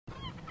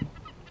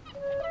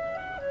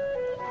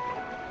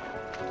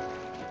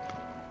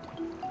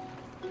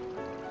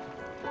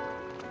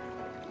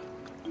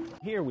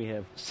here we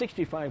have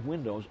 65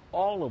 windows,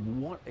 all of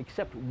one,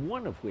 except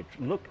one of which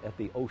look at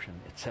the ocean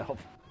itself.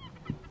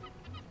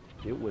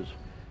 It was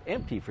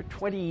empty for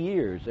 20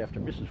 years after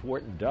Mrs.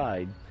 Wharton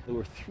died. There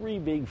were 3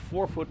 big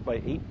 4-foot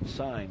by 8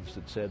 signs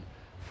that said,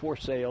 "For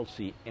sale,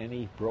 see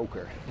any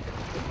broker."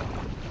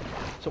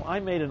 So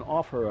I made an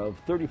offer of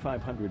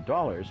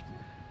 $3,500,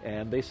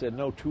 and they said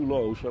no, too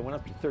low, so I went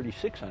up to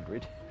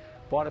 $3,600,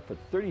 bought it for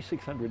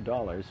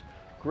 $3,600.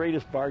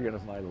 Greatest bargain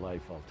of my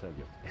life, I'll tell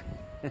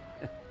you.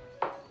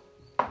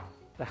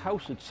 The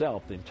house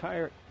itself, the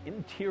entire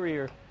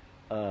interior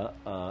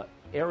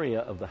area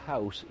of the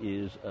house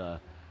is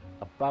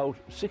about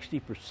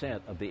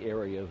 60% of the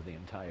area of the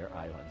entire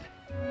island.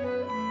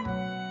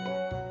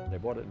 They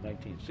bought it in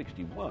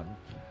 1961.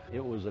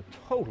 It was a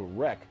total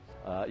wreck.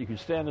 You could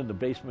stand in the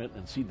basement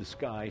and see the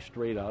sky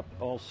straight up.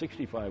 All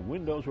 65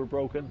 windows were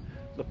broken.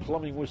 The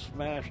plumbing was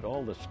smashed.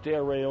 All the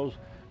stair rails,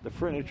 the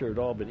furniture had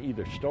all been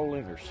either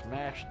stolen or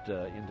smashed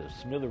into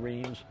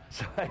smithereens.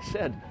 So I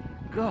said,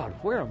 God,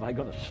 where am I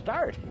going to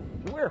start?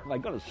 Where am I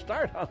going to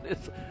start on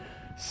this?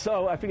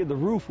 So I figured the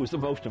roof was the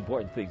most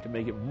important thing to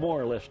make it more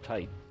or less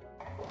tight.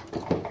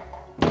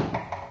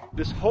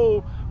 This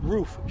whole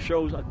roof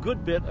shows a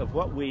good bit of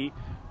what we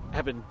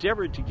have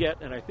endeavored to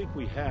get, and I think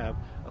we have,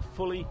 a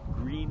fully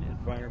green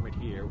environment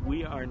here.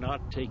 We are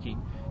not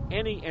taking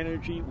any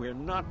energy. We're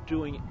not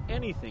doing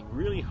anything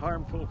really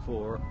harmful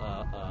for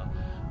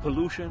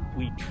pollution.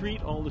 We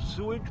treat all the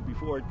sewage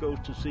before it goes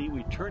to sea.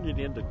 We turn it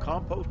into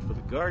compost for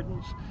the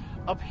gardens.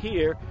 Up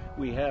here,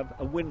 we have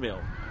a windmill.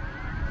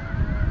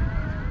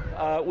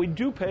 We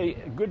do pay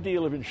a good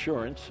deal of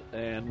insurance,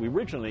 and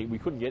originally we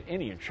couldn't get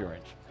any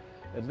insurance.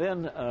 And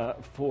then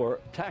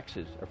for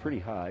taxes are pretty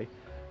high.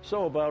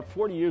 So about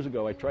 40 years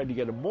ago, I tried to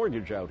get a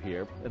mortgage out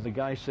here, and the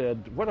guy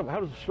said, how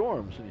does the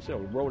storms? And he said,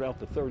 we rode out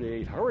the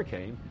 38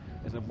 hurricane,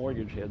 and the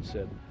mortgage head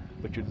said,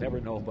 but you'd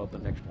never know about the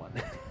next one.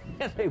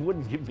 And they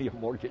wouldn't give me a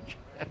mortgage.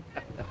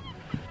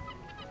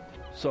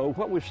 So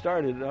what we've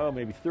started,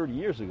 maybe 30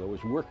 years ago,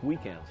 was work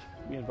weekends.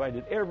 We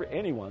invited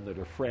anyone that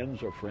are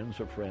friends or friends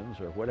of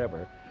friends or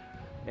whatever.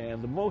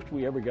 And the most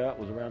we ever got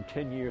was around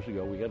 10 years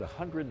ago. We got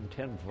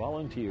 110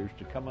 volunteers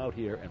to come out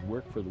here and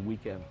work for the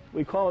weekend.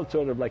 We call it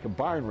sort of like a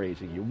barn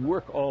raising. You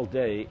work all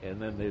day,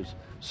 and then there's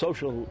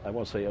social, I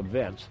won't say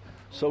events,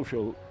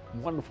 social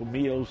wonderful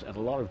meals and a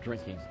lot of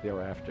drinking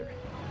thereafter.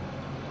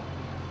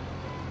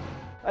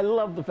 I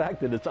love the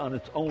fact that it's on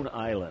its own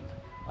island.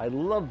 I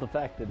love the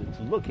fact that it's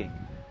looking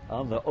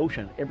on the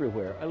ocean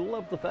everywhere. I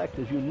love the fact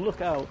as you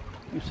look out,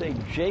 you say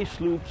J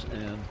sloops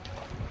and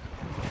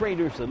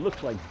freighters that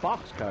looks like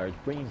boxcars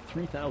bringing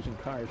 3,000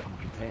 cars from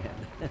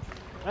Japan.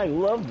 I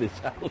love this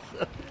house.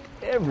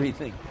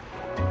 Everything.